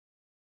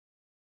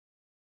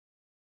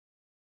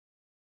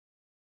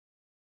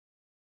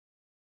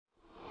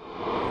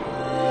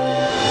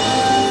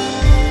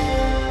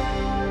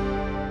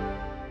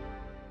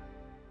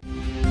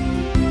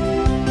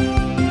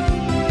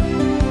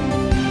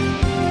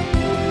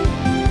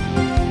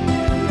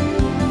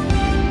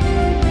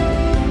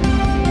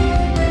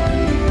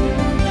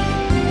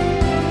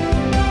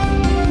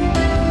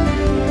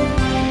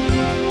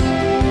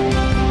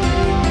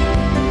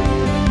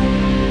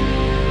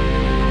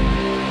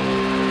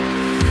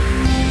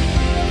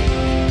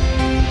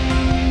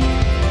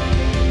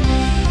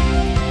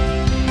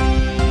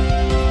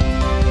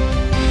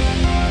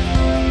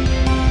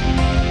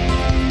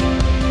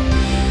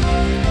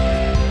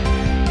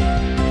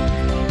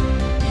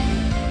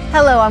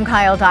I'm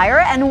Kyle Dyer,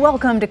 and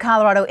welcome to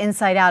Colorado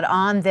Inside Out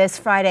on this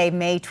Friday,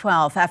 May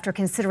 12th. After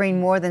considering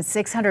more than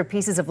 600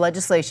 pieces of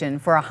legislation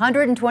for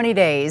 120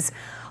 days,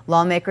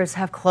 lawmakers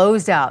have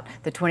closed out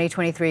the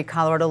 2023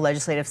 Colorado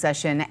legislative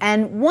session.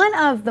 And one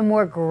of the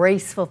more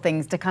graceful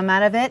things to come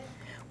out of it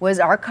was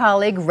our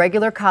colleague,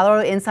 regular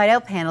Colorado Inside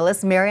Out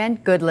panelist, Marianne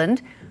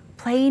Goodland,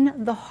 playing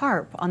the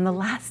harp on the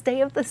last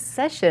day of the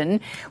session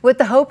with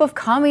the hope of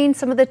calming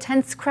some of the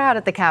tense crowd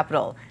at the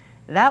Capitol.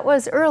 That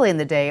was early in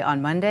the day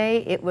on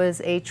Monday. It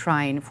was a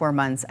trying 4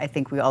 months, I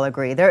think we all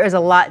agree. There is a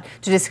lot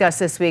to discuss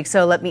this week,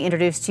 so let me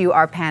introduce to you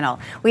our panel.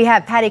 We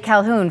have Patty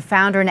Calhoun,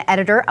 founder and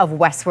editor of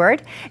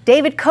Westward,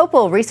 David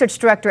Kopel, research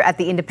director at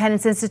the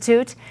Independence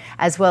Institute,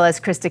 as well as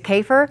Krista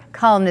Kafer,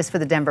 columnist for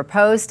the Denver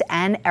Post,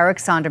 and Eric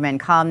Sondermann,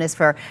 columnist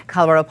for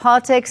Colorado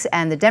Politics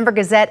and the Denver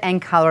Gazette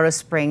and Colorado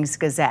Springs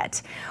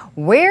Gazette.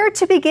 Where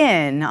to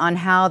begin on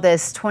how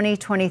this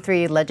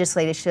 2023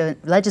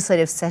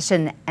 legislative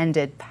session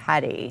ended,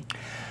 Patty?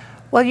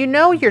 Well, you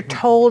know, you're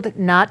told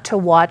not to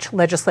watch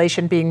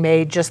legislation being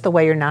made just the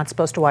way you're not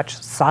supposed to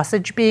watch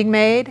sausage being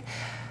made.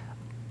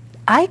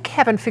 I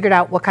haven't figured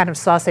out what kind of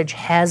sausage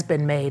has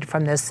been made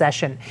from this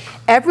session.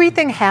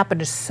 Everything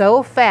happened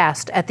so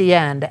fast at the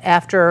end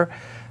after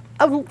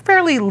a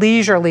fairly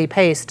leisurely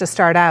pace to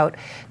start out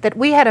that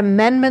we had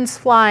amendments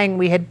flying.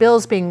 We had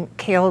bills being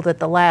killed at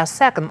the last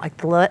second, like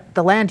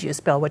the land use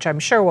bill, which I'm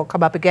sure will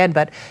come up again,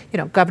 but you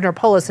know, Governor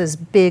Polis's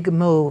big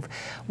move.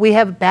 We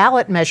have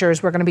ballot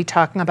measures we're going to be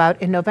talking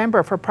about in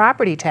November for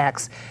property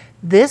tax.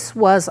 This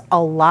was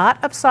a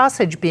lot of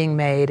sausage being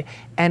made,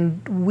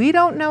 and we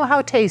don't know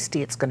how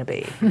tasty it's going to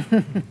be.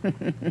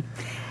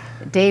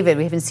 David,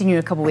 we haven't seen you in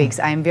a couple weeks.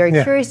 I am very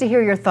curious to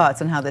hear your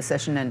thoughts on how this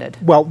session ended.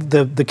 Well,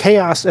 the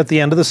chaos at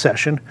the end of the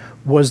session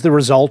was the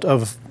result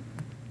of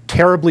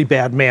terribly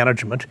bad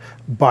management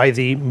by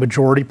the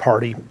majority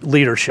party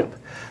leadership.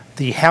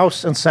 The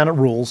House and Senate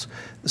rules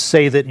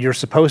say that you're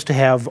supposed to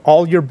have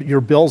all your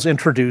bills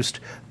introduced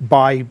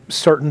by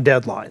certain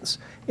deadlines.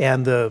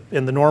 And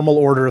in the normal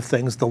order of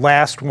things, the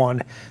last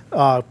one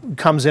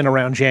comes in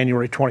around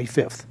January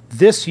 25th.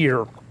 This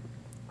year,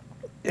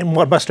 in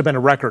what must have been a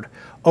record,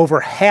 over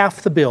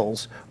half the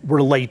bills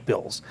were late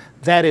bills.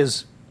 That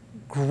is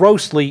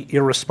grossly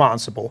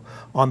irresponsible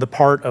on the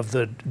part of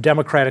the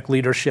Democratic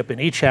leadership in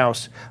each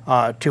house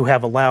to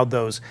have allowed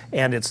those,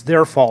 and it's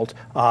their fault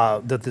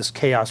that this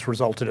chaos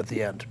resulted at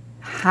the end.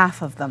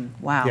 Half of them,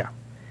 wow. Yeah.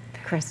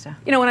 Krista.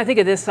 You know, when I think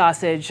of this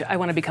sausage, I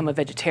want to become a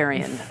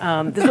vegetarian.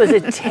 This was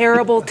a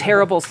terrible,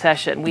 terrible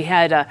session. We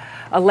had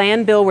a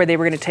land bill where they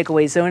were going to take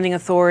away zoning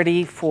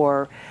authority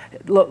for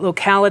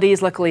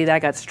localities. Luckily,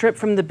 that got stripped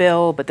from the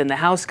bill, but then the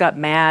House got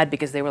mad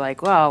because they were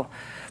like, well,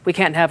 we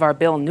can't have our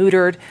bill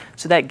neutered.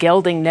 So that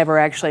gelding never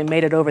actually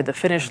made it over the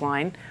finish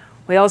line.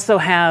 We also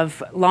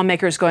have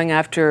lawmakers going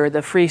after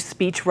the free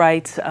speech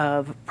rights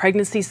of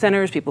pregnancy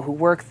centers, people who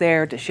work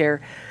there to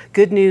share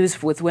good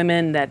news with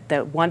women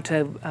that want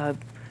to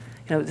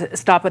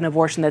stop an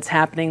abortion that's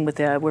happening with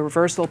a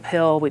reversal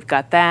pill. We've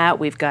got that.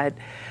 We've got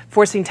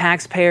forcing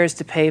taxpayers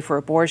to pay for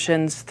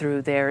abortions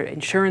through their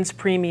insurance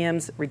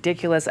premiums.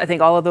 Ridiculous. I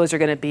think all of those are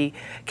going to be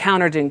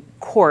countered in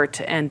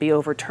court and be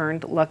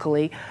overturned,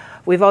 luckily.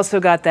 We've also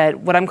got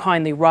that, what I'm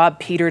calling the rob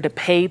Peter to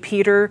pay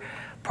Peter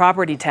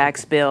property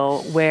tax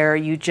bill, where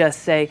you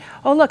just say,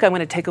 oh, look, I'm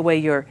going to take away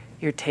your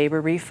Tabor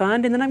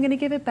refund, and then I'm going to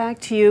give it back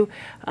to you,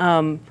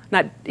 to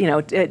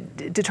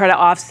try to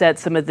offset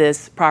some of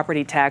this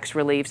property tax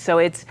relief. So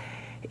it's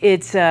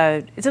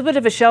a bit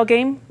of a shell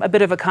game, a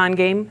bit of a con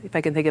game. If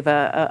I can think of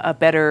a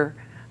better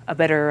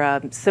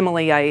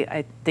simile,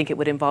 I think it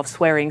would involve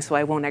swearing, so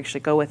I won't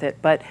actually go with it.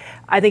 But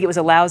I think it was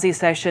a lousy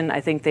session.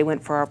 I think they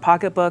went for our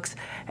pocketbooks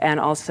and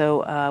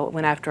also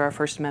went after our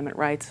First Amendment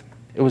rights.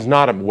 It was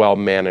not a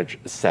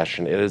well-managed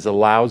session. It is a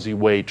lousy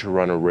way to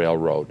run a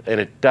railroad, and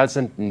it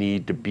doesn't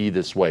need to be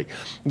this way.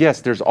 Yes,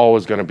 there's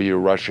always going to be a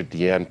rush at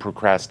the end.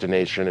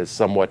 Procrastination is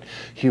somewhat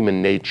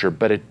human nature,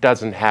 but it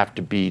doesn't have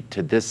to be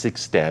to this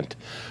extent,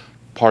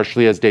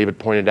 partially, as David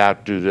pointed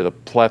out, due to the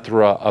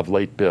plethora of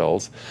late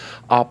bills.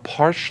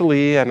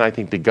 Partially, and I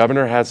think the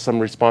governor has some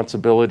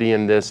responsibility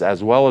in this,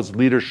 as well as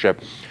leadership.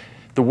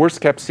 The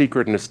worst kept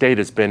secret in the state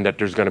has been that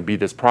there's going to be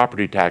this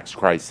property tax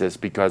crisis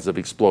because of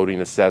exploding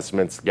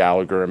assessments,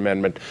 Gallagher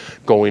Amendment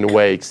going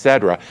away,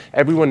 etc.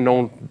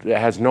 Everyone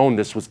has known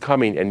this was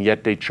coming, and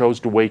yet they chose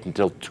to wait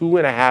until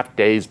 2.5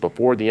 days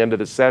before the end of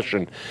the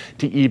session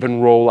to even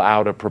roll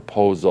out a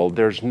proposal.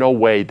 There's no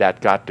way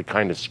that got the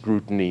kind of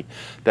scrutiny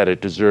that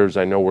it deserves.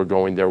 I know we're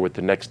going there with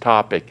the next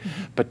topic,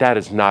 but that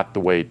is not the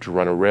way to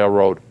run a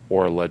railroad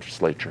or a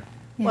legislature.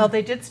 Well,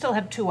 they did still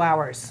have 2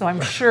 hours, so I'm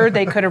sure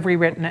they could have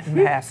rewritten it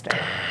and passed it.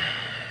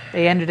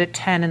 They ended at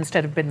 10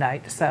 instead of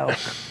midnight, so.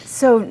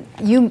 So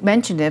you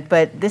mentioned it,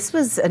 but this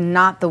was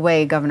not the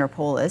way Governor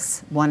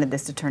Polis wanted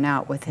this to turn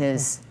out with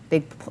his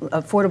big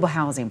affordable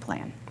housing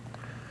plan.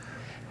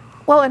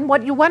 Well, and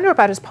what you wonder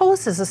about is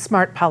Polis is a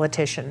smart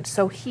politician,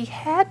 so he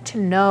had to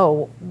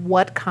know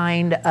what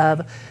kind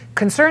of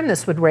concern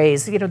this would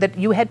raise. You know, that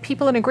you had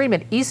people in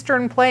agreement,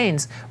 Eastern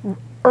Plains,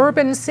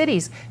 urban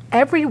cities,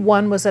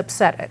 everyone was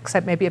upset,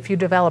 except maybe a few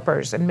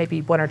developers and maybe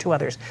one or two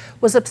others,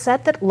 was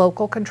upset that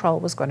local control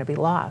was going to be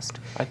lost.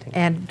 I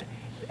think.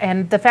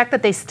 And the fact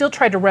that they still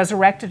tried to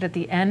resurrect it at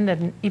the end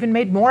and even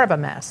made more of a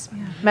mess.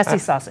 Yeah. Messy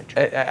sausage.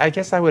 I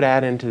guess I would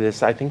add into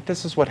this, I think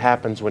this is what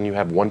happens when you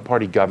have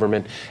one-party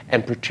government,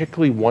 and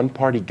particularly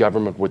one-party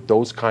government with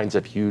those kinds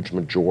of huge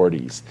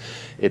majorities.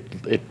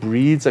 It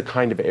breeds a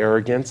kind of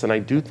arrogance, and I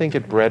do think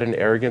it bred an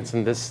arrogance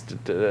in this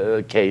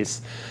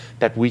case,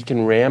 that we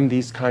can ram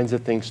these kinds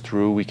of things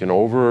through, we can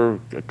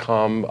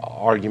overcome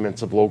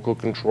arguments of local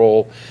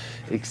control,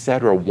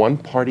 etc.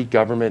 One-party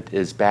government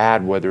is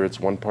bad, whether it's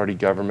one-party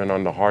government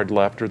on the hard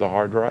left or the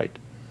hard right.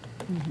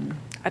 Mm-hmm.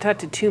 I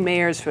talked to two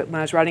mayors when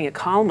I was writing a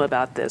column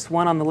about this,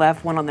 one on the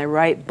left, one on the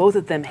right. Both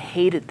of them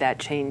hated that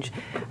change,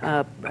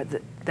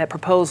 that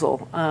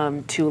proposal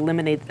to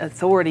eliminate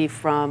authority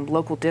from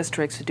local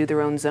districts to do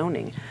their own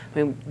zoning.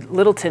 I mean,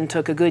 Littleton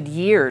took a good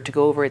year to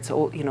go over its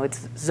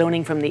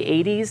zoning from the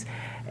 80s,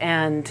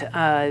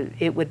 and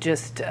it would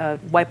just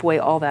wipe away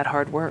all that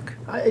hard work.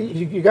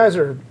 You guys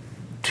are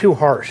too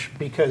harsh,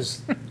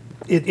 because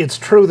it's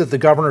true that the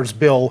governor's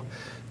bill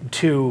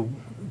to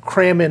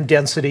cram in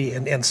density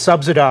and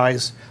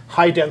subsidize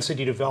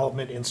high-density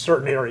development in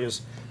certain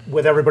areas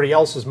with everybody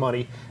else's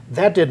money,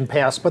 that didn't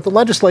pass. But the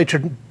legislature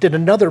did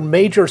another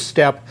major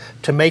step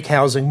to make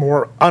housing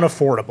more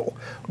unaffordable,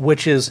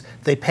 which is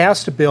they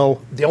passed a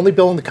bill, the only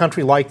bill in the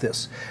country like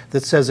this,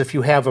 that says if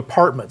you have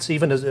apartments,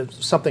 even as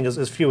something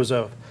as few as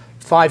a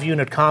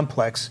 5-unit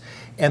complex,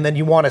 and then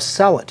you want to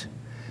sell it,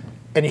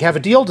 and you have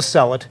a deal to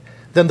sell it,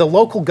 then the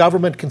local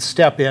government can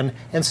step in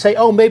and say,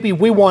 oh, maybe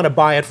we want to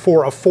buy it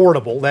for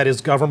affordable, that is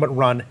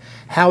government-run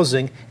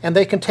housing, and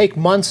they can take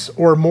months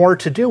or more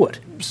to do it.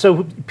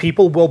 So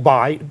people will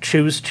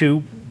choose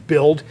to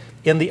build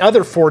in the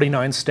other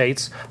 49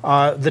 states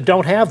that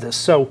don't have this.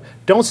 So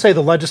don't say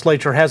the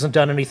legislature hasn't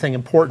done anything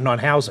important on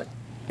housing.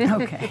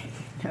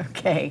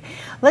 Okay.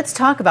 Let's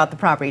talk about the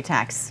property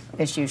tax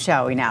issue,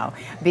 shall we now?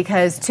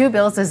 Because two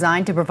bills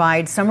designed to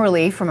provide some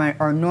relief from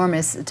our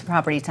enormous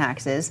property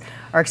taxes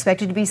are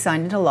expected to be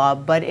signed into law,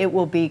 but it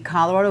will be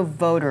Colorado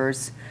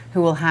voters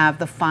who will have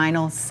the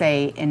final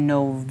say in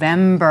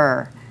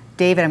November.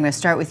 David, I'm going to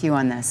start with you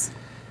on this.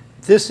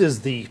 This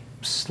is the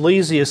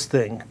sleaziest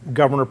thing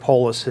Governor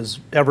Polis has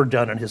ever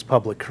done in his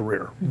public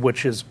career,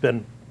 which has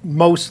been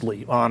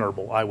mostly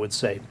honorable, I would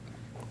say.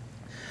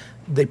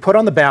 They put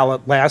on the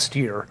ballot last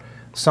year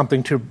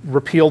something to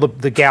repeal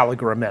the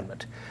Gallagher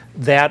Amendment.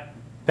 That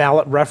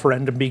ballot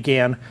referendum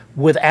began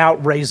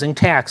without raising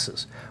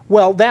taxes.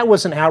 Well, that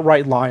was an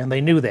outright lie, and they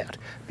knew that,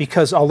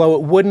 because although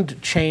it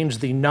wouldn't change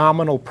the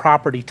nominal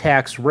property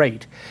tax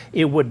rate,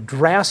 it would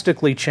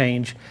drastically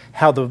change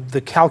how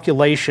the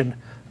calculation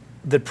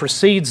that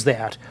precedes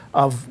that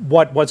of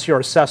what's your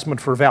assessment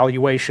for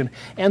valuation.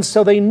 And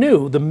so they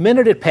knew the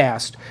minute it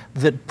passed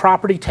that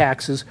property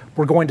taxes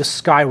were going to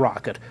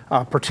skyrocket,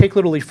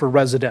 particularly for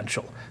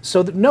residential.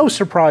 So no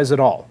surprise at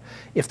all.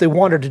 If they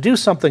wanted to do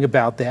something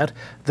about that,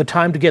 the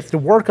time to get to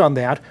work on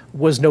that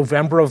was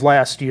November of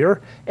last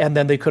year, and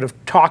then they could have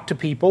talked to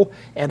people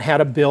and had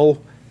a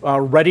bill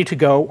ready to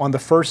go on the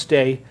first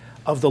day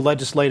of the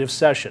legislative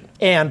session.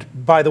 And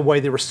by the way,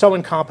 they were so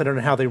incompetent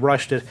in how they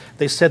rushed it,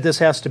 they said this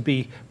has to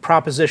be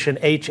Proposition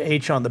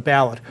HH on the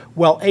ballot.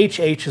 Well,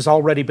 HH has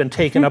already been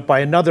taken up by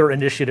another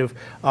initiative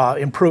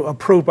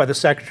approved by the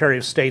Secretary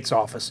of State's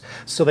office.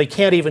 So they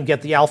can't even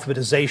get the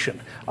alphabetization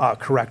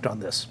correct on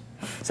this.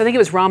 So I think it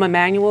was Rahm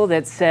Emanuel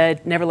that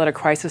said, never let a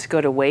crisis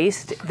go to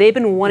waste. They've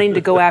been wanting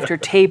to go after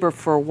Tabor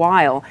for a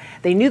while.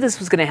 They knew this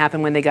was going to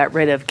happen when they got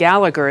rid of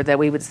Gallagher, that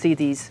we would see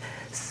these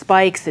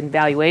spikes in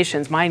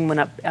valuations. Mine went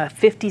up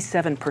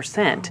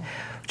 57%,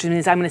 which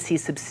means I'm going to see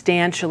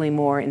substantially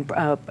more in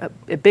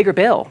a bigger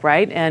bill,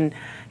 right? And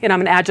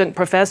I'm an adjunct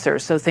professor,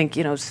 so think,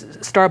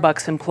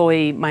 Starbucks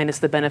employee minus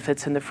the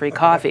benefits and the free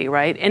coffee,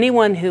 right?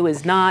 Anyone who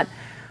is not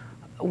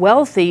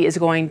wealthy is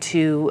going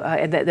to,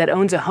 that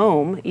owns a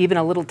home, even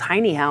a little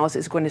tiny house,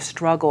 is going to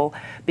struggle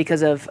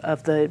because of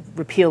the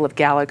repeal of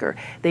Gallagher.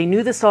 They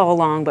knew this all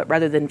along, but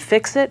rather than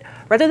fix it,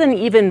 rather than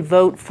even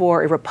vote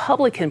for a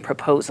Republican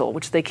proposal,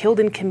 which they killed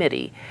in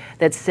committee,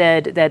 that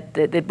said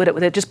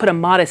that just put a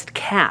modest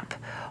cap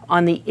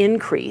on the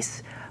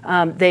increase,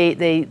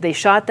 they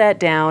shot that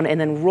down and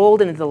then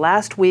rolled into the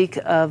last week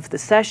of the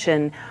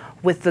session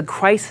with the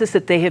crisis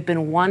that they have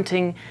been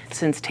wanting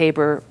since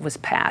Tabor was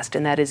passed,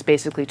 and that is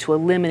basically to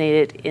eliminate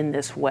it in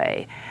this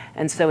way.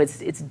 And so it's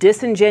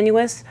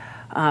disingenuous.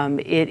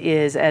 It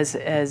is, as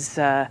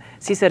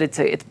C said,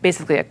 it's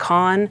basically a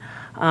con,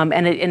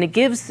 and it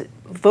gives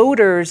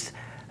voters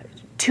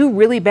two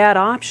really bad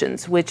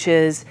options, which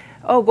is,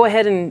 go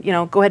ahead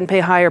and pay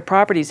higher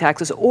property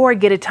taxes, or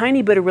get a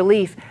tiny bit of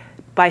relief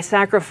by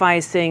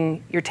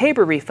sacrificing your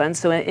Tabor refund.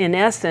 So in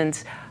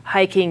essence,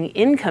 hiking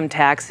income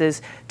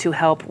taxes to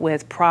help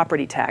with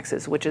property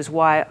taxes, which is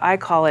why I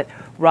call it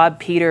rob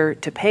Peter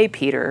to pay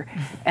Peter.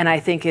 And I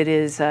think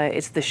it's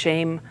the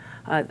shame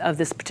of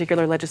this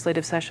particular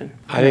legislative session.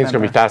 I think it's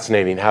going to be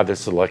fascinating how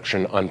this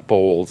election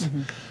unfolds.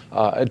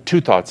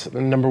 Two thoughts.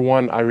 Number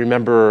one, I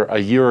remember a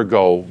year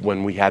ago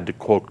when we had to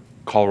quote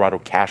Colorado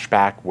cash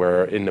back,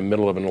 where in the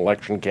middle of an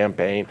election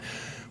campaign,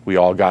 we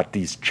all got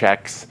these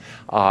checks.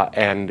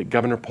 And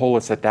Governor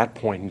Polis at that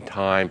point in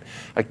time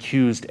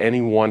accused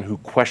anyone who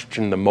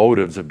questioned the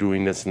motives of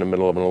doing this in the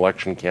middle of an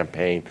election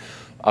campaign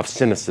of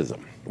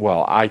cynicism.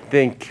 Well, I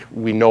think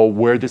we know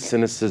where the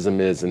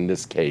cynicism is in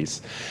this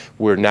case.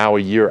 We're now a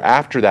year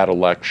after that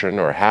election,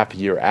 or half a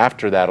year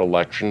after that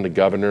election. The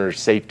governor is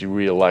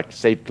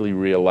safely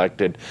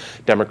reelected.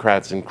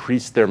 Democrats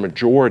increased their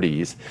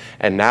majorities.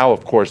 And now,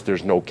 of course,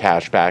 there's no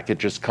cash back. It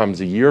just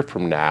comes a year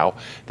from now.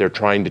 They're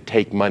trying to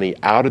take money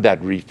out of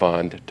that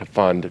refund to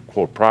fund,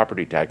 quote,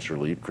 property tax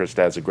relief. Krista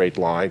has a great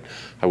line.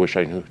 I wish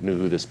I knew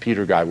who this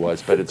Peter guy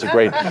was, but it's a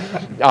great...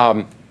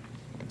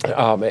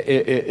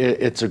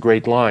 it's a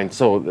great line.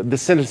 So the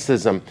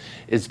cynicism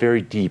is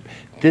very deep.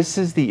 This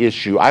is the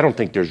issue. I don't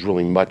think there's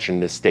really much in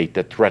this state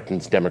that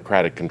threatens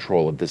Democratic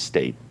control of this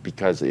state,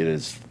 because it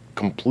is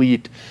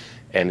complete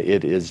and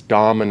it is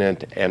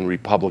dominant, and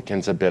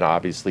Republicans have been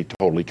obviously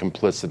totally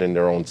complicit in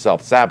their own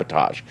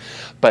self-sabotage.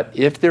 But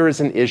if there is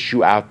an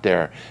issue out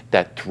there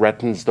that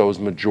threatens those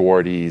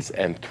majorities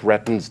and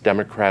threatens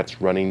Democrats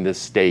running this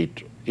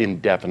state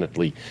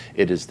indefinitely,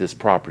 it is this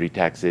property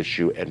tax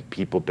issue, and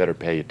people better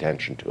pay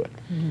attention to it.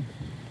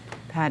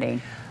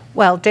 Patty.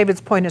 Well, David's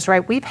point is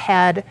right. We've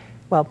had,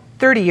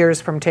 30 years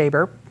from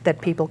Tabor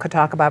that people could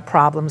talk about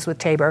problems with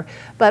Tabor,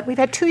 but we've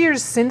had 2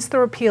 years since the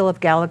repeal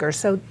of Gallagher,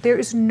 so there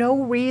is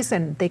no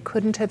reason they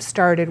couldn't have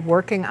started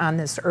working on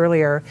this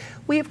earlier.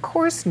 We, of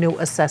course, knew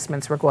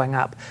assessments were going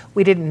up.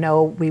 We didn't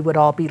know we would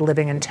all be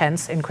living in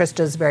tents in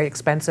Krista's very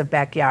expensive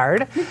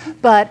backyard,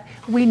 but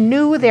we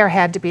knew there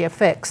had to be a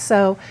fix.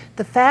 So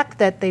the fact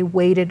that they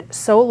waited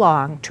so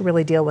long to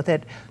really deal with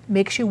it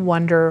makes you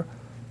wonder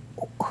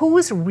who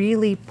is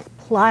really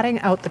plotting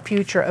out the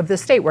future of the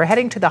state. We're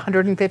heading to the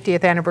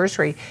 150th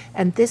anniversary,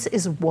 and this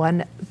is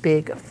one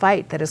big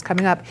fight that is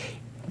coming up.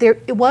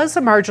 It was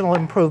a marginal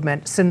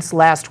improvement since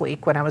last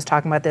week when I was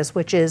talking about this,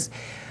 which is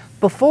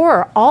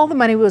before, all the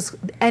money was,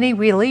 any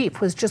relief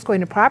was just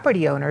going to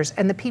property owners,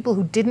 and the people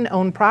who didn't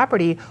own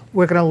property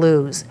were going to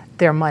lose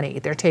their money,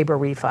 their Tabor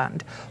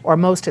refund, or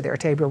most of their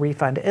Tabor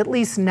refund. At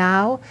least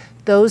now,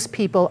 those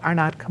people are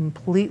not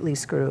completely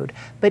screwed,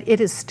 but it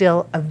is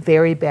still a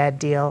very bad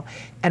deal.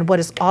 And what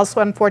is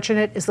also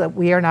unfortunate is that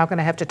we are now going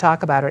to have to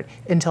talk about it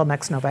until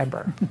next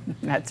November.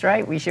 That's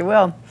right, we sure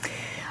will.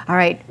 All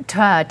right,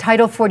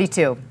 Title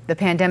 42, the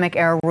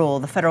pandemic-era rule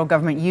the federal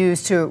government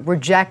used to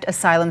reject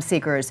asylum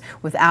seekers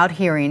without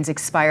hearings,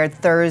 expired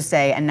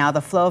Thursday, and now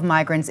the flow of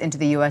migrants into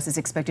the U.S. is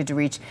expected to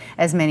reach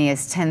as many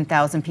as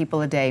 10,000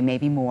 people a day,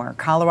 maybe more.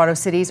 Colorado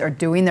cities are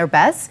doing their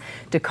best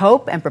to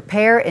cope and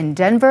prepare. In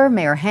Denver,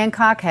 Mayor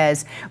Hancock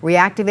has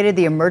reactivated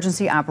the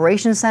Emergency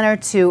Operations Center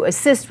to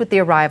assist with the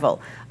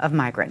arrival of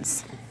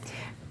migrants.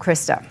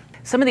 Krista.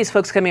 Some of these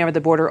folks coming over the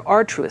border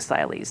are true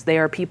asylees. They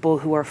are people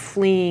who are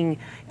fleeing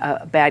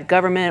bad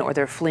government, or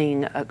they're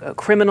fleeing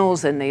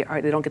criminals, and they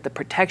don't get the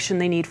protection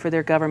they need for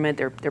their government.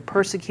 They're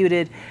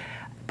persecuted.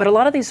 But a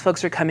lot of these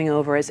folks are coming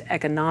over as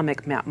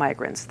economic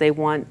migrants. They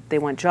want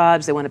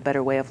jobs, they want a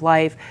better way of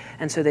life,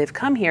 and so they've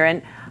come here.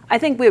 And I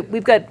think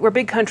we're a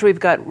big country. We've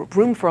got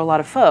room for a lot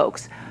of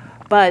folks,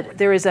 but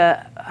there is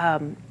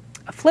a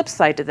flip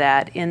side to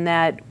that, in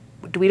that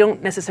we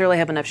don't necessarily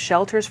have enough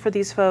shelters for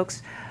these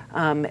folks.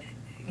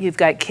 You've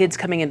got kids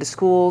coming into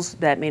schools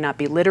that may not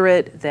be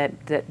literate,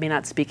 that may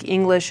not speak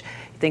English.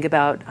 You think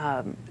about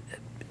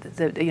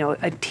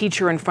a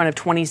teacher in front of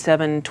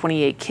 27,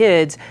 28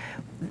 kids.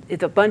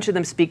 If a bunch of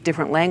them speak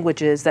different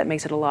languages, that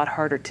makes it a lot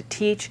harder to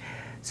teach.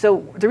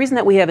 So the reason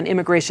that we have an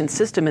immigration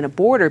system and a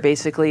border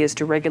basically is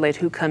to regulate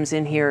who comes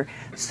in here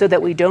so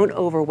that we don't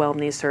overwhelm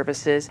these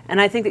services. And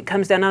I think it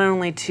comes down not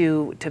only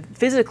to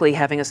physically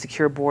having a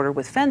secure border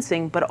with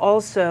fencing, but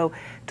also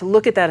to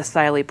look at that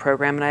asylee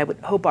program. And I would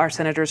hope our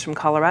senators from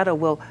Colorado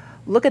will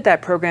look at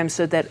that program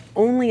so that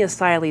only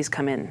asylees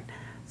come in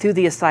through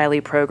the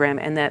asylee program,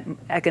 and that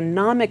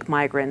economic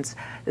migrants,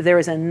 there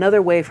is another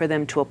way for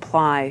them to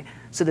apply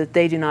so that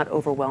they do not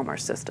overwhelm our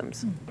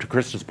systems. To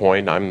Krista's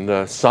point, I'm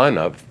the son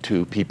of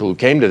two people who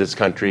came to this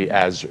country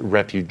as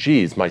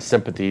refugees. My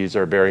sympathies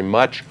are very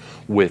much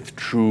with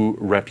true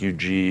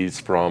refugees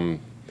from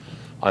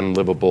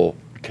unlivable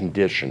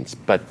conditions,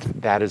 but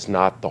that is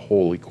not the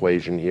whole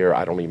equation here.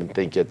 I don't even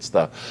think it's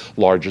the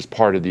largest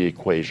part of the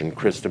equation.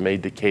 Krista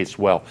made the case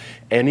well.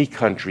 Any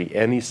country,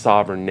 any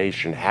sovereign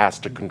nation has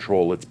to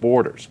control its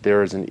borders.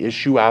 There is an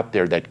issue out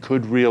there that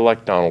could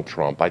re-elect Donald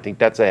Trump. I think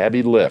that's a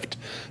heavy lift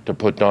to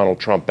put Donald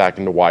Trump back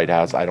in the White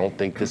House. I don't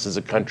think this is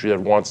a country that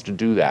wants to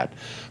do that.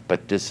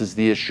 But this is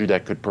the issue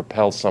that could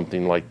propel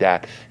something like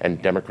that, and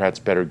Democrats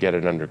better get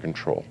it under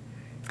control.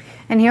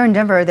 And here in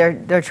Denver,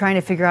 they're trying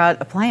to figure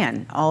out a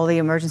plan. All the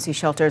emergency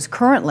shelters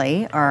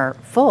currently are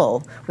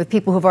full with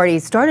people who've already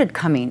started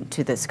coming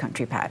to this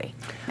country, Patty,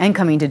 and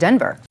coming to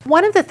Denver.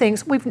 One of the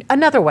things,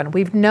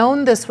 we've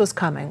known this was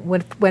coming.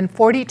 When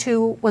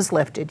 42 was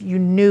lifted, you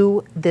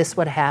knew this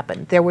would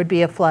happen. There would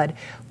be a flood.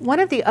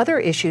 One of the other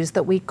issues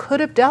that we could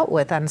have dealt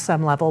with on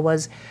some level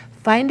was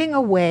finding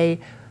a way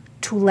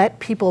to let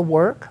people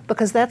work,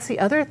 because that's the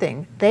other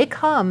thing. They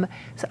come,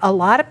 a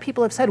lot of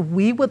people have said,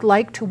 we would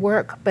like to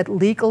work, but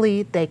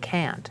legally they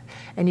can't.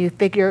 And you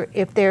figure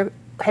if there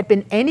had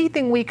been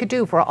anything we could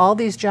do for all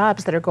these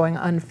jobs that are going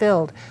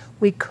unfilled,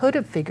 we could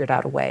have figured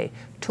out a way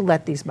to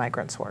let these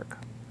migrants work.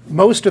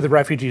 Most of the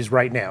refugees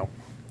right now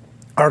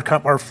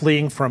are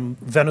fleeing from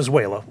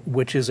Venezuela,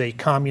 which is a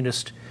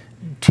communist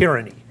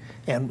tyranny.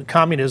 And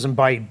communism,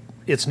 by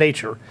its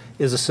nature,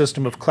 is a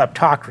system of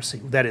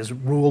kleptocracy, that is,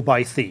 ruled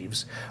by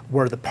thieves,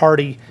 where the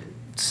party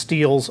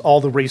steals all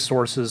the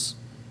resources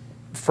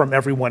from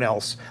everyone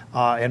else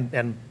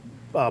and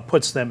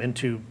puts them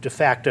into de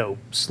facto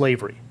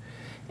slavery.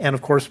 And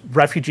of course,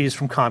 refugees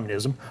from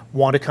communism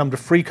want to come to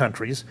free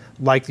countries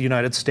like the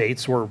United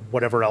States or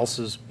whatever else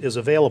is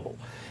available.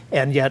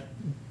 And yet,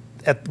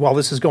 while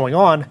this is going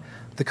on,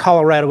 the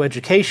Colorado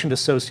Education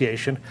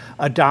Association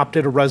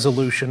adopted a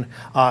resolution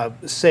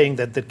saying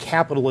that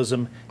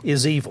capitalism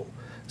is evil.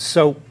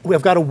 So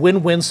we've got a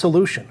win-win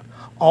solution.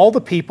 All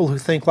the people who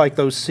think like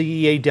those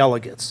CEA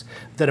delegates,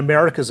 that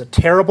America's a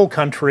terrible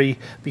country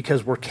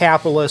because we're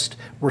capitalist,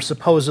 we're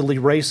supposedly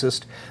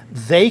racist,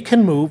 they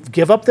can move,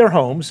 give up their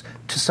homes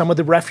to some of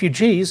the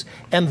refugees,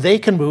 and they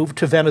can move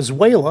to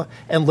Venezuela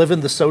and live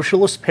in the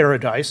socialist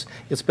paradise.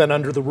 It's been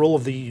under the rule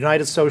of the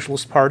United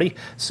Socialist Party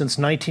since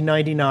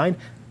 1999.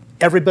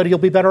 Everybody will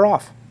be better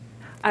off.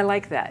 I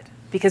like that,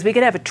 because we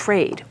could have a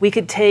trade. We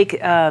could take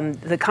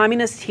the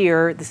communists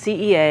here, the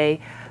CEA,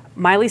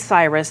 Miley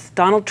Cyrus,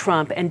 Donald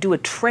Trump, and do a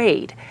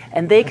trade.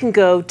 And they can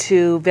go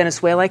to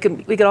Venezuela.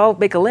 We could all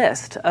make a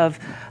list of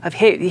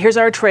hey, here's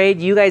our trade,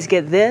 you guys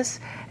get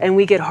this, and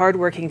we get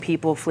hardworking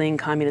people fleeing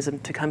communism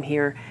to come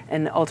here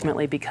and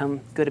ultimately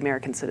become good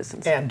American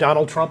citizens. And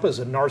Donald Trump, as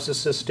a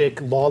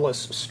narcissistic,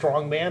 lawless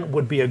strongman,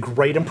 would be a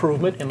great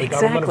improvement in the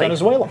government of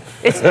Venezuela.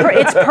 It's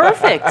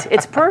perfect.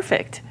 It's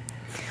perfect.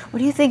 What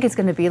do you think it's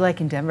going to be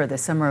like in Denver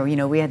this summer? You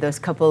know, we had those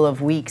couple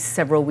of weeks,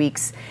 several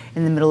weeks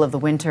in the middle of the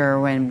winter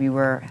when we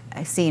were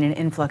seeing an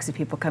influx of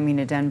people coming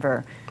to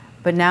Denver.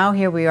 But now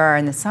here we are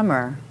in the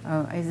summer.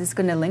 Is this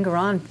going to linger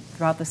on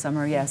throughout the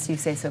summer? Yes, you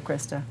say so,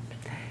 Krista.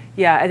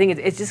 Yeah, I think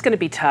it's just going to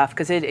be tough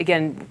because,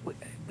 again,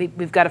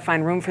 we've got to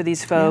find room for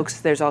these folks.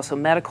 Yeah. There's also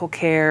medical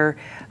care,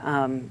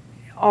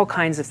 all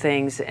kinds of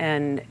things.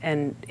 And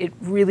it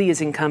really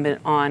is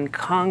incumbent on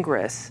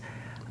Congress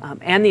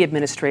and the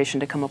administration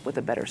to come up with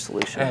a better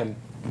solution. And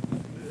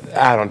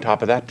add on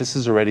top of that, this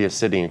is already a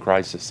city in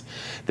crisis.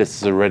 This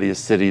is already a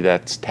city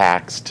that's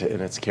taxed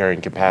in its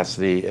carrying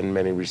capacity in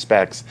many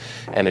respects,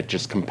 and it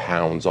just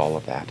compounds all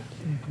of that.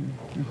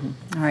 Mm-hmm.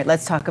 Mm-hmm. All right,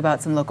 let's talk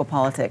about some local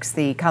politics.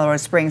 The Colorado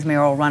Springs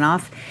mayoral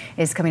runoff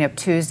is coming up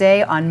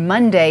Tuesday. On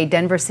Monday,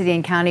 Denver City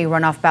and County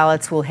runoff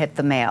ballots will hit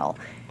the mail.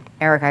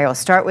 Eric, I will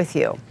start with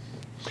you.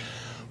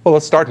 Well,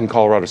 let's start in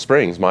Colorado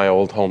Springs, my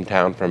old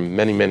hometown from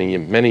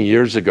many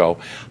years ago.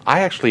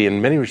 I actually,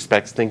 in many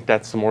respects, think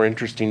that's the more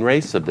interesting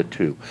race of the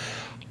two.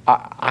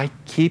 I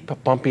keep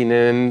bumping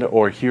in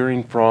or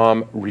hearing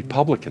from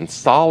Republicans,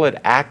 solid,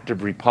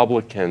 active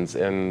Republicans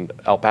in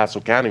El Paso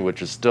County,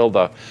 which is still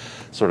the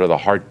sort of the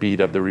heartbeat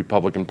of the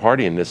Republican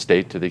Party in this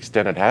state, to the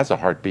extent it has a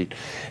heartbeat.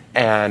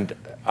 And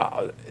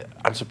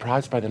I'm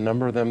surprised by the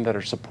number of them that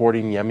are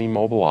supporting Yemi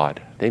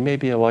Mobilad. They may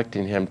be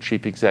electing him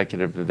chief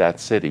executive of that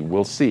city.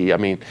 We'll see. I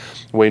mean,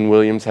 Wayne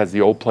Williams has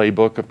the old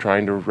playbook of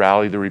trying to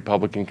rally the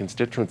Republican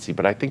constituency,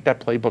 but I think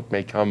that playbook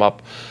may come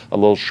up a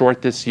little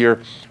short this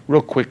year.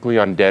 Real quickly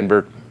on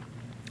Denver,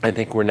 I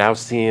think we're now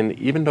seeing,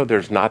 even though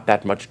there's not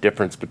that much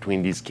difference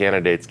between these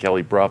candidates,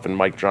 Kelly Brough and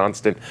Mike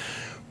Johnston,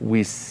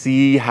 we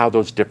see how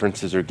those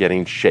differences are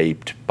getting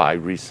shaped by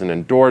recent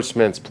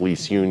endorsements,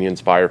 police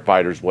unions,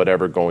 firefighters,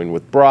 whatever, going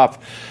with Brough.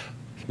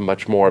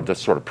 Much more of the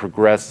sort of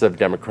progressive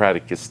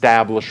Democratic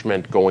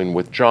establishment going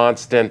with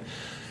Johnston.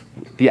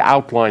 The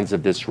outlines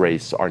of this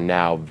race are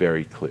now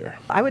very clear.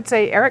 I would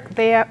say, Eric,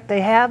 they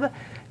have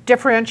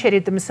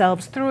differentiated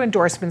themselves through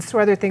endorsements,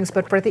 through other things,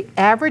 but for the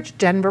average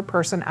Denver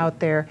person out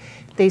there,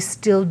 they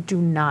still do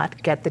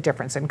not get the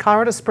difference. In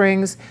Colorado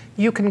Springs,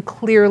 you can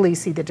clearly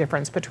see the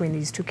difference between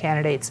these two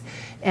candidates.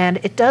 And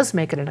it does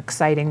make it an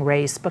exciting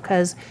race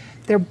because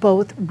they're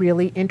both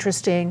really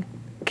interesting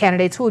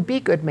candidates who would be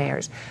good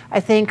mayors. I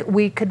think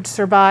we could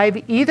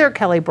survive either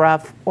Kelly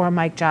Brough or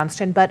Mike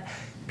Johnston, but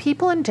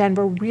people in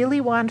Denver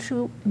really want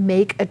to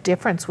make a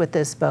difference with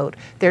this vote.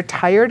 They're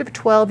tired of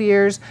 12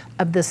 years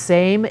of the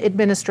same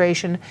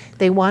administration.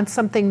 They want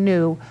something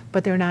new,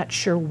 but they're not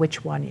sure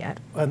which one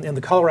yet. In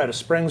the Colorado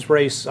Springs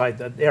race,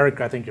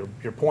 Eric, I think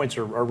your points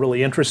are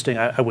really interesting.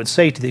 I would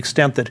say to the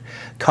extent that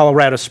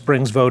Colorado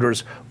Springs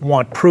voters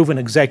want proven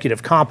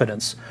executive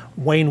competence,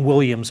 Wayne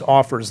Williams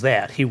offers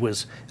that. He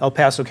was El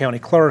Paso County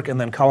Clerk and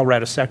then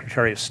Colorado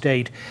Secretary of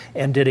State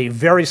and did a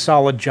very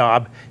solid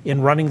job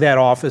in running that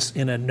office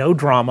in a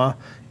no-drama,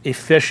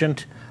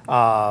 efficient,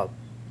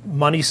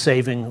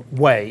 money-saving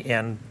way,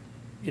 and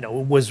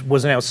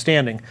was an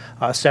outstanding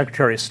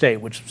Secretary of State,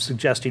 which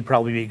suggests he'd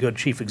probably be a good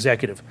chief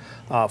executive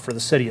for the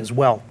city as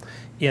well.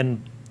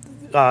 In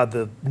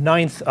the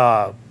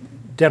 9th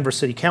Denver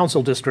City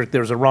Council district,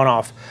 there's a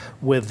runoff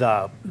with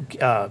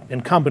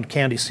incumbent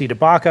Candy C.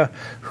 DeBaca,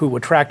 who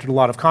attracted a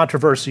lot of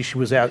controversy. She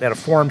was at a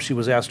forum. She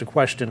was asked a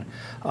question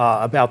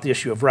about the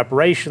issue of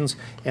reparations,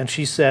 and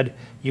she said,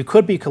 "You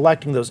could be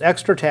collecting those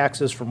extra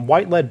taxes from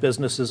white-led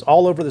businesses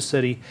all over the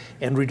city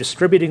and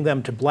redistributing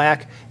them to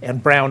black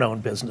and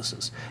brown-owned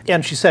businesses."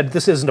 And she said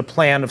this isn't a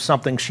plan of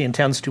something she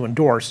intends to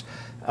endorse.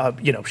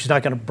 She's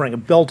not going to bring a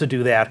bill to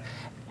do that.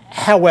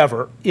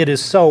 However, it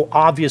is so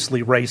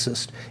obviously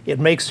racist, it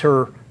makes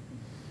her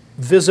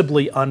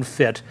visibly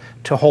unfit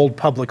to hold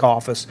public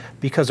office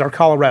because our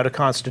Colorado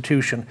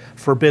Constitution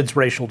forbids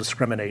racial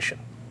discrimination.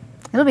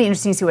 It'll be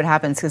interesting to see what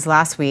happens because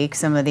last week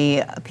some of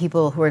the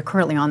people who are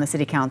currently on the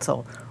city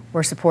council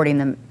were supporting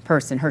the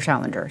person, her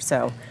challenger.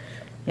 So,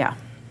 yeah.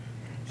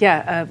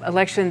 Yeah,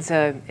 elections,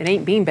 it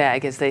ain't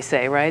beanbag, as they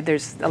say, right?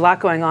 There's a lot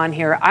going on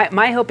here.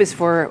 My hope is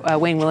for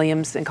Wayne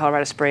Williams in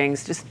Colorado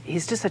Springs.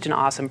 He's just such an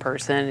awesome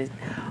person, he's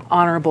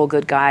honorable,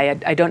 good guy.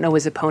 I don't know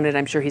his opponent.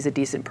 I'm sure he's a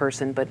decent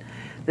person, but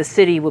the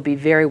city will be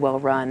very well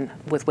run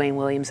with Wayne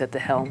Williams at the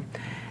helm.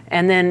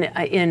 And then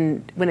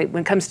when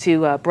it comes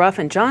to Brough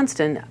and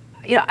Johnston,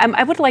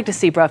 I would like to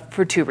see Brough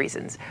for two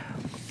reasons.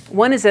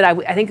 One is that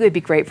I think it would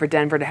be great for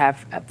Denver to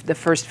have the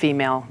first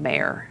female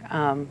mayor.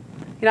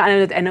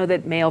 I know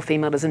that male,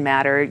 female doesn't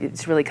matter.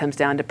 It really comes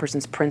down to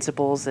person's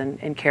principles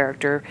and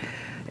character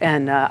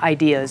and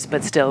ideas,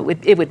 but still,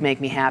 it would make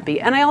me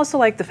happy. And I also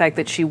like the fact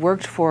that she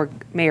worked for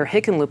Mayor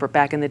Hickenlooper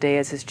back in the day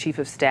as his chief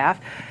of staff.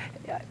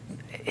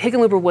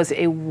 Hickenlooper was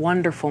a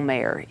wonderful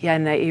mayor,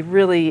 and he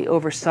really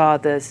oversaw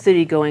the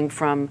city going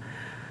from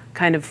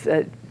kind of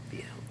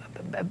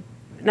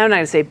now I'm not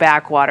going to say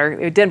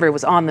backwater. Denver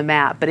was on the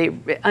map, but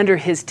under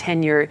his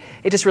tenure,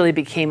 it just really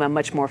became a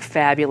much more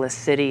fabulous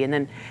city. And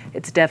then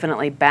it's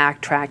definitely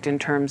backtracked in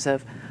terms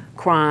of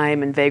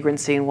crime and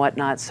vagrancy and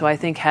whatnot. So I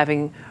think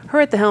having her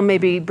at the helm,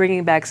 maybe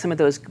bringing back some of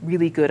those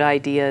really good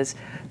ideas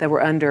that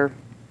were under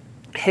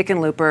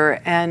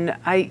Hickenlooper. And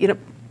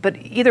but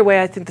either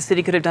way, I think the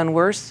city could have done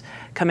worse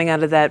coming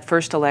out of that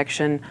first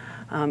election.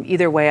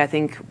 Either way, I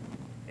think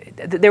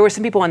there were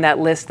some people on that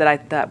list that I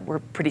thought were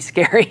pretty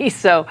scary,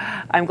 so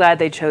I'm glad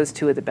they chose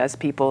two of the best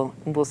people.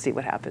 We'll see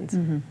what happens.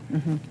 Mm-hmm,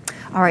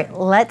 mm-hmm. All right,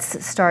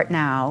 let's start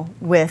now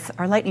with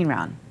our lightning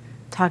round.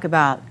 Talk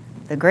about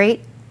the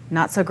great,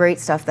 not so great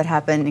stuff that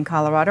happened in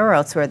Colorado or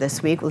elsewhere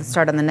this week. Let's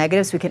start on the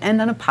negatives. We can end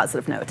on a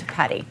positive note.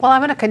 Patty. Well, I'm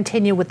going to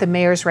continue with the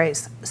mayor's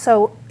race.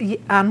 So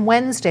on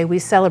Wednesday, we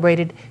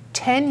celebrated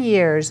 10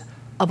 years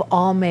of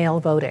all-male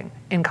voting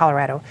in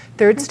Colorado.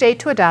 Third state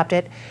to adopt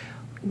it.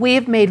 We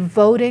have made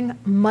voting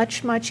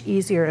much, much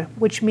easier,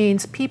 which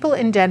means people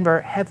in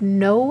Denver have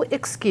no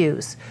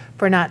excuse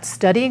for not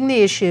studying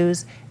the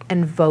issues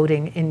and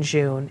voting in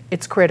June.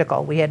 It's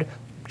critical. We had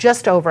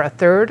just over a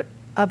third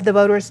of the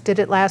voters did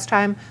it last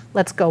time.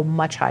 Let's go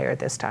much higher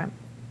this time.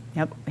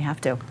 Yep, we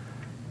have to.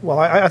 Well,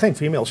 I think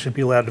females should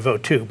be allowed to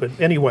vote too, but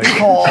anyway.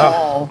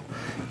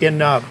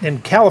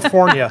 In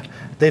California,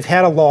 they've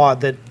had a law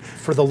that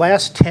for the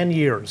last 10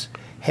 years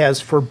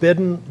has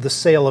forbidden the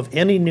sale of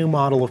any new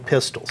model of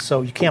pistol.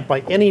 So you can't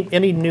buy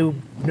any new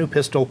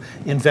pistol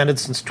invented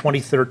since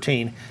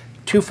 2013.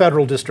 2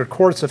 federal district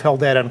courts have held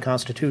that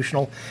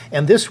unconstitutional.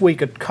 And this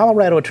week, a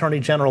Colorado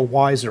Attorney General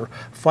Weiser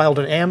filed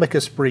an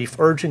amicus brief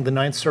urging the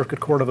Ninth Circuit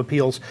Court of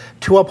Appeals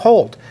to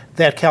uphold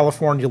that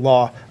California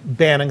law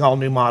banning all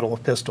new model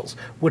of pistols,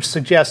 which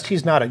suggests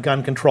he's not a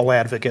gun control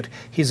advocate,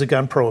 he's a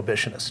gun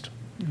prohibitionist.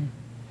 Mm-hmm.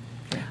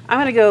 I'm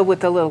going to go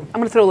with I'm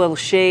going to throw a little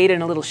shade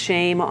and a little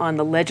shame on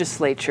the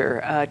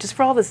legislature, just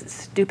for all this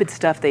stupid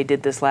stuff they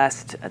did this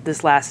last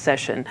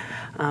session.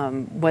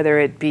 Whether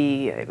it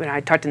be, I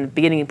talked in the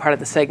beginning part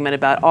of the segment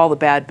about all the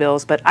bad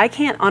bills, but I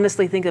can't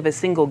honestly think of a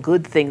single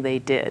good thing they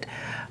did.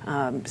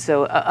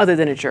 Other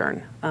than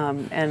adjourn.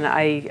 And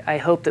I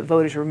hope that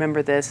voters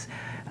remember this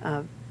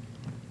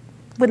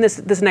when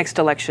this next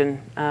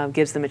election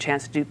gives them a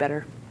chance to do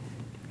better.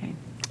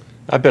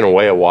 I've been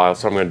away a while,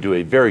 so I'm going to do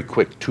a very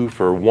quick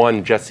twofer.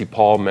 One, Jesse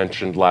Paul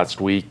mentioned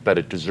last week, but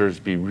it deserves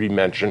to be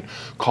re-mentioned.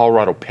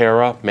 Colorado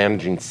Para,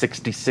 managing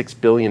 $66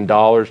 billion,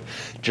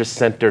 just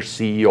sent their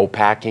CEO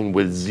packing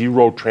with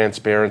zero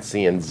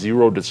transparency and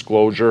zero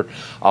disclosure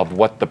of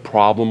what the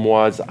problem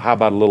was. How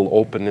about a little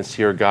openness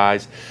here,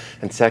 guys?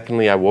 And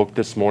secondly, I woke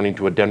this morning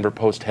to a Denver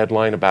Post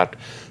headline about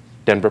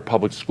Denver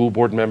Public School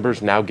Board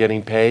members now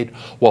getting paid.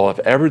 Well, if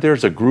ever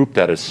there's a group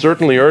that has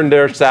certainly earned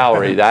their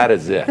salary, that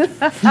is it.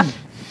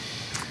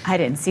 I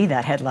didn't see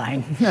that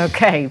headline.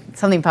 Okay,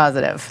 something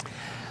positive.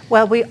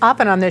 Well, we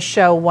often on this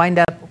show wind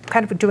up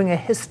kind of doing a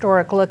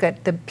historic look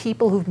at the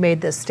people who've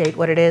made this state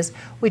what it is.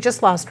 We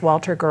just lost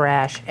Walter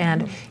Garash,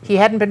 and he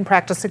hadn't been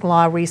practicing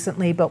law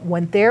recently, but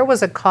when there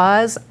was a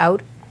cause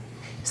out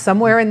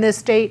somewhere in this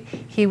state,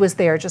 he was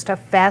there. Just a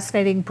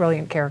fascinating,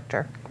 brilliant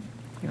character.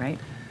 You're right.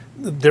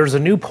 There's a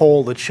new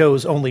poll that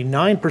shows only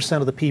 9%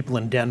 of the people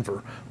in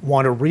Denver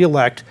want to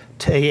re-elect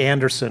Tay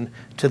Anderson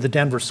to the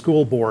Denver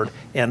School Board,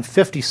 and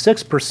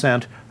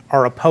 56%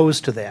 are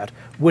opposed to that,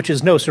 which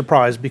is no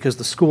surprise because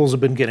the schools have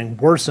been getting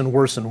worse and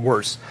worse and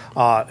worse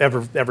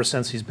ever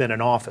since he's been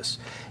in office.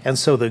 And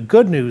so the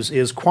good news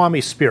is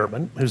Kwame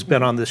Spearman, who's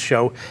been on this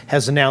show,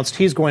 has announced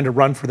he's going to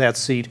run for that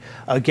seat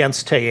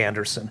against Tay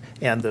Anderson.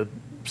 And the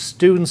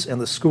students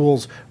and the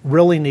schools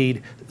really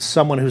need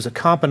someone who's a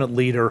competent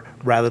leader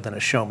rather than a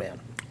showman.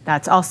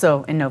 That's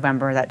also in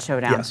November, that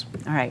showdown. Yes.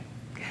 All right.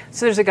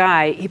 So there's a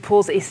guy, he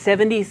pulls a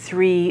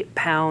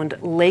 73-pound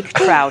lake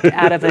trout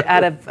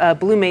out of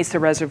Blue Mesa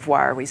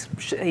Reservoir. He's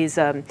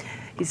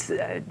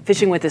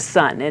fishing with his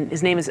son, and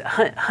his name is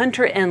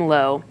Hunter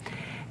Enlow.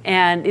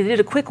 And they did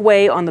a quick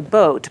weigh on the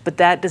boat, but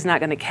that is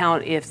not going to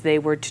count if they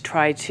were to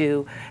try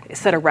to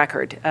set a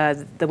record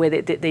the way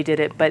they did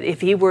it. But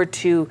if he were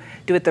to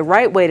do it the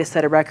right way to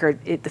set a record,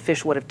 the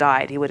fish would have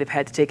died. He would have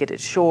had to take it to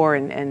shore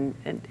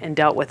and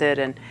dealt with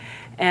it.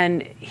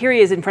 And here he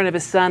is in front of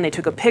his son. They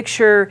took a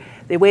picture,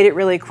 they weighed it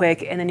really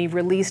quick, and then he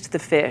released the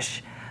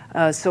fish.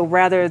 So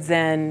rather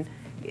than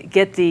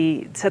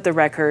set the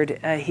record,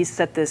 he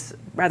set this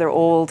rather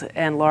old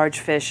and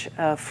large fish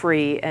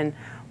free, and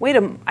way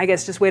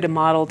to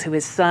model to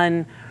his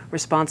son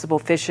responsible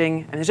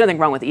fishing. And there's nothing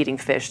wrong with eating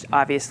fish,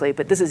 obviously,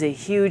 but this is a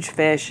huge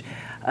fish,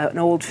 an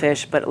old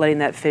fish, but letting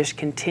that fish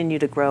continue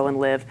to grow and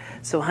live.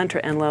 So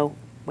Hunter Enlow,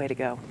 way to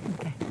go.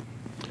 Okay.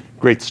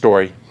 Great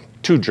story.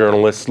 Two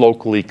journalists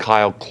locally,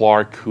 Kyle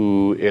Clark,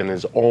 who in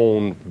his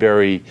own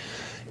very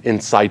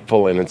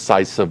insightful and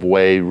incisive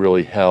way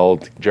really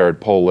held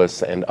Jared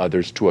Polis and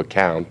others to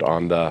account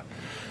on the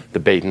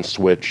bait and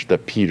switch, the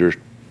Peter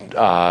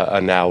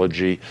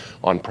analogy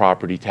on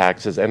property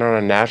taxes, and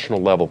on a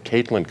national level,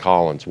 Caitlin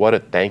Collins, what a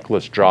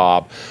thankless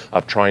job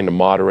of trying to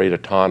moderate a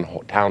town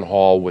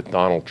hall with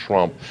Donald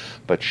Trump,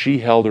 but she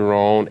held her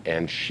own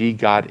and she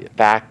got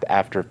fact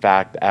after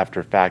fact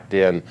after fact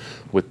in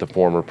with the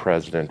former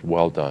president.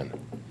 Well done.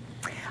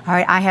 All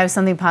right, I have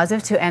something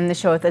positive to end the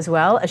show with as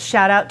well. A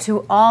shout out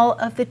to all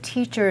of the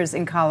teachers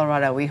in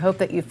Colorado. We hope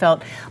that you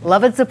felt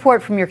love and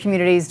support from your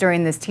communities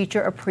during this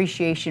Teacher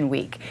Appreciation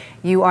Week.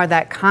 You are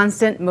that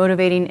constant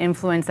motivating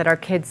influence that our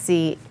kids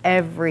see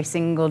every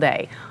single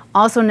day.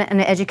 Also, an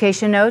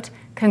education note,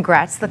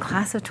 congrats to the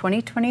class of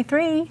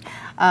 2023.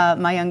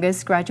 My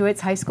youngest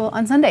graduates high school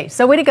on Sunday.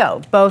 So way to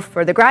go, both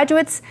for the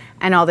graduates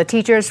and all the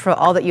teachers for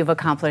all that you've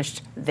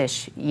accomplished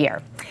this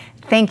year.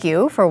 Thank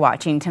you for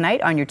watching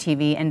tonight on your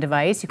TV and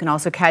device. You can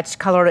also catch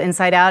Colorado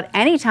Inside Out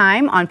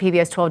anytime on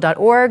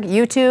pbs12.org,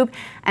 YouTube,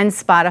 and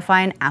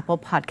Spotify and Apple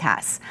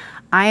Podcasts.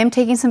 I am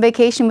taking some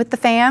vacation with the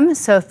fam,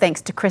 so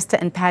thanks to Krista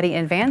and Patty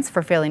in advance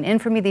for filling in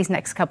for me these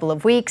next couple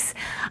of weeks.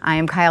 I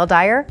am Kyle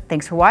Dyer.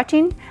 Thanks for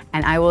watching,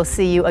 and I will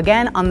see you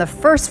again on the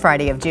first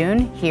Friday of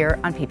June here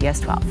on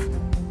PBS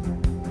 12.